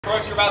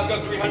course, you're about to go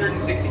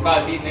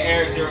 365 feet in the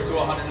air, 0 to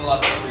 100 in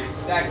less than 3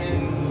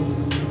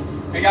 seconds.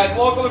 Hey guys,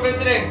 local or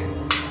visiting?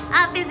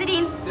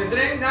 Visiting.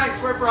 Visiting? Nice.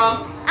 Where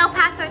from? El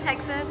Paso,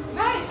 Texas.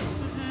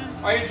 Nice.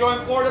 Are you enjoying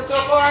Florida so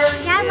far?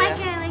 Yeah, I like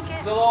it. I like it.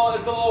 Is it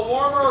a little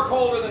warmer or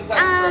colder than Texas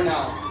right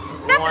now?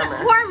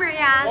 Definitely warmer,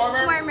 yeah.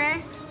 Warmer?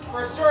 Warmer.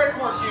 For sure, it's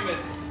more humid.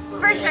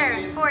 For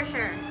sure. For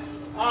sure.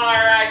 All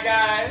right,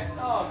 guys.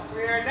 Oh,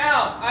 clear.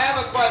 Now, I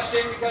have a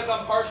question because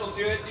I'm partial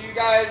to it. Are you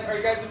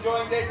guys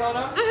enjoying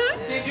Daytona?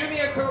 Can you do me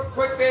a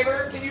quick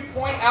favor? Can you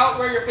point out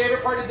where your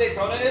favorite part of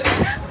Daytona is?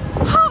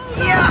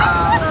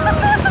 Yeah.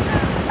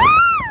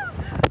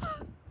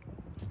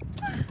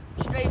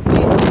 Straight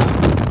face.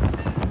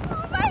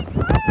 Oh my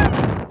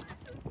God.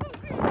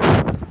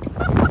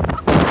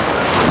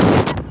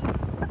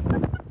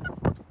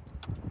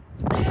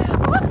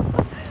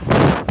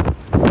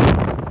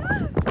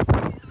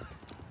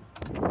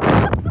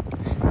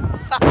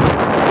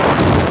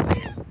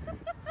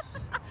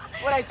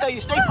 What I tell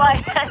you, straight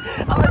fly.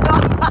 I'm a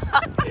dog.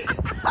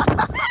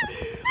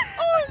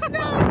 Oh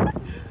no.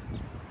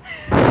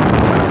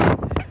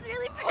 It's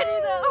really pretty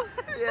though.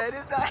 Yeah, it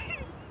is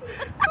nice.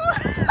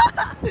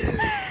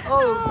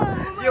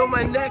 Oh, yo,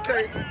 my neck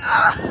hurts.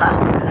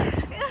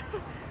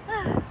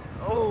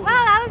 Oh. Wow,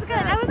 that was good.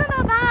 That wasn't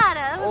that bad.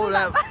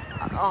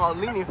 Oh,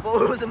 leaning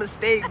forward was a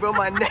mistake, bro.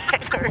 My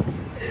neck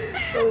hurts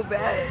so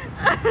bad.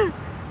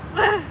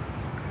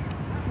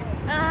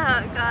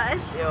 Oh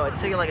gosh. Yo, I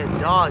took it like a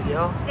dog,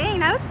 yo. Dang,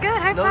 that was good.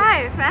 High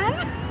five,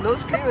 man. No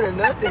screaming or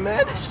nothing,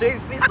 man.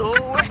 Straight face the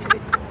whole way.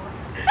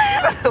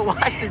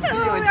 Watch the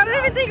video. I don't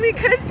even think we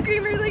could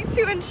scream. We were like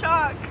too in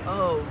shock.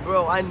 Oh,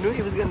 bro, I knew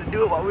he was gonna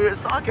do it while we were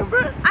talking,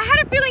 bro. I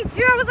had a feeling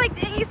too. I was like,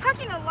 dang, he's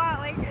talking a lot.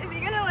 Like, is he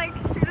gonna like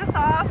shoot us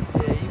off?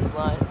 Yeah, he was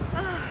lying.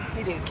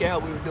 He didn't care how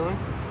we were doing.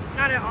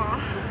 Not at all.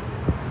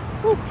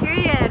 Whew.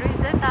 Period.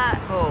 We did that.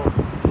 Oh,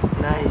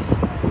 nice.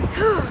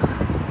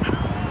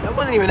 That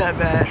wasn't even that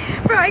bad.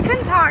 Bro, I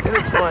couldn't talk. It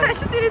was fun. I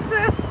just needed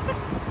to.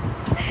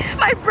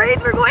 My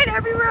braids were going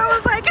everywhere. I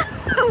was like,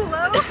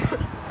 hello.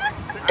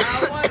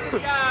 How was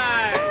it,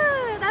 guys?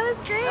 That was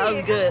great. That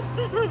was good.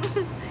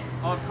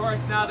 Of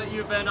course, now that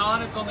you've been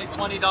on, it's only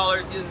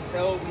 $20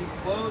 until we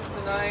close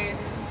tonight.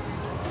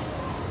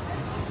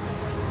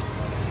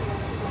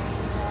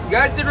 You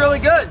guys did really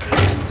good. I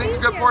think a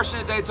good portion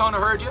of Daytona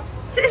heard you.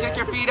 Kick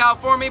your feet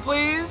out for me,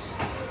 please.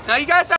 Now you guys have